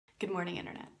Good morning,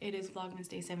 internet. It is Vlogmas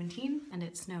day 17 and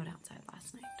it snowed outside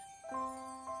last night.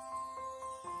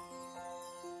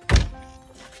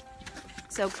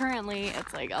 So currently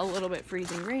it's like a little bit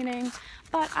freezing raining,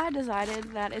 but I decided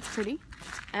that it's pretty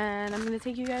and I'm gonna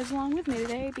take you guys along with me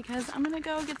today because I'm gonna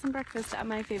go get some breakfast at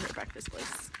my favorite breakfast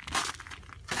place.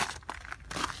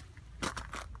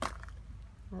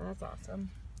 Oh, that's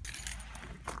awesome.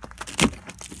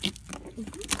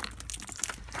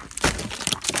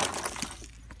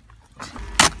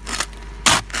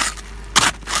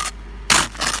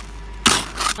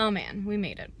 Oh man, we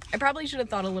made it. I probably should have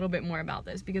thought a little bit more about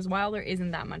this because while there isn't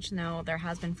that much snow, there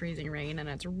has been freezing rain and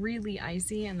it's really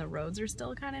icy and the roads are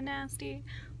still kind of nasty.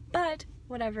 But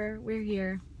whatever, we're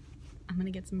here. I'm gonna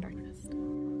get some breakfast.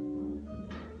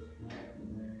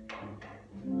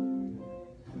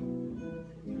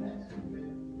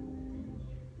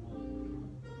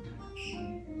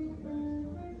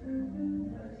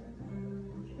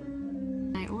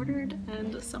 I ordered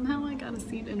and somehow I got a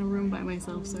seat in a room by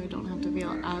myself so I don't have to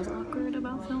feel as awkward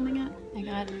about filming it. I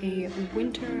got a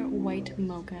winter white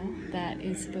mocha that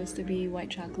is supposed to be white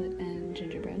chocolate and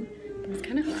gingerbread, but it's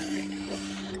kind of hot right now.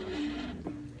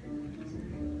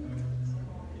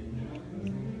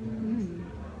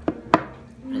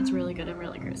 But it's really good and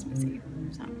really Christmassy,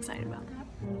 so I'm excited about that.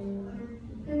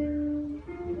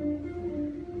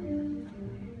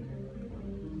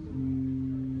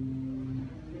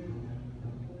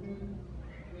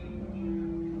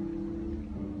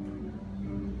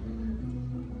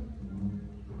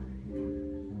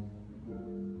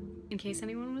 In case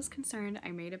anyone was concerned, I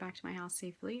made it back to my house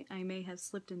safely. I may have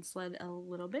slipped and slid a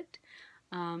little bit.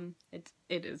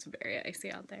 It is very icy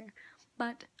out there.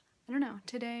 But, I don't know,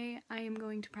 today I am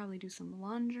going to probably do some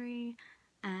laundry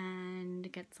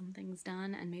and get some things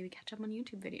done and maybe catch up on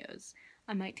YouTube videos.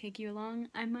 I might take you along,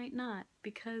 I might not,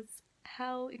 because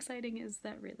how exciting is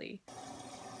that really?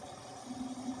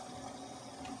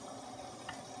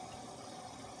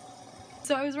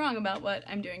 So I was wrong about what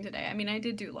I'm doing today. I mean, I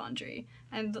did do laundry,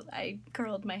 and I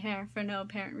curled my hair for no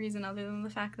apparent reason other than the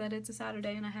fact that it's a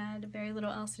Saturday and I had very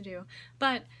little else to do.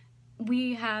 But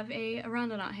we have a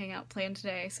Aeronauts hangout planned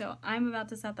today, so I'm about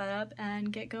to set that up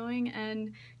and get going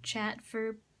and chat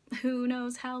for who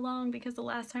knows how long, because the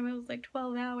last time it was like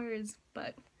 12 hours,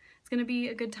 but it's gonna be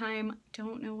a good time. I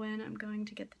don't know when I'm going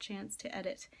to get the chance to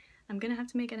edit. I'm gonna have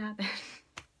to make it happen.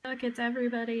 Look, it's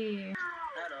everybody.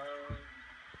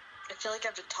 I feel like I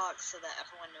have to talk so that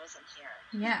everyone knows I'm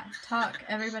here. Yeah, talk.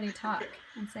 Everybody talk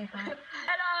and say hi.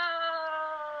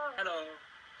 Hello! Hello.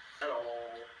 Hello.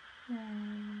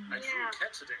 I drew a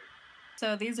cat today.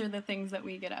 So these are the things that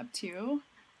we get up to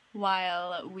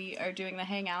while we are doing the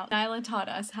hangout. Nyla taught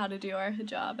us how to do our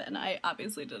hijab and I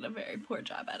obviously did a very poor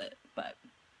job at it, but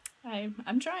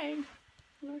I'm trying.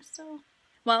 We're still...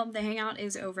 Well, the hangout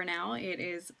is over now. It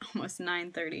is almost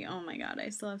 9:30. Oh my god, I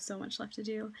still have so much left to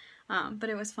do.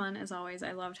 But it was fun as always.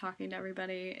 I love talking to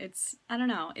everybody. I don't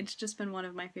know, it's just been one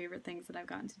of my favorite things that I've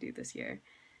gotten to do this year.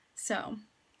 So,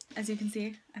 as you can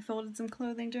see, I folded some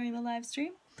clothing during the live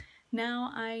stream.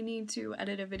 Now I need to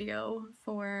edit a video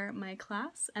for my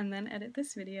class and then edit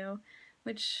this video,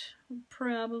 which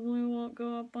probably won't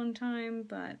go up on time,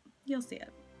 but you'll see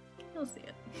it. You'll see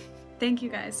it. Thank you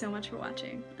guys so much for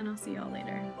watching, and I'll see y'all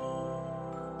later.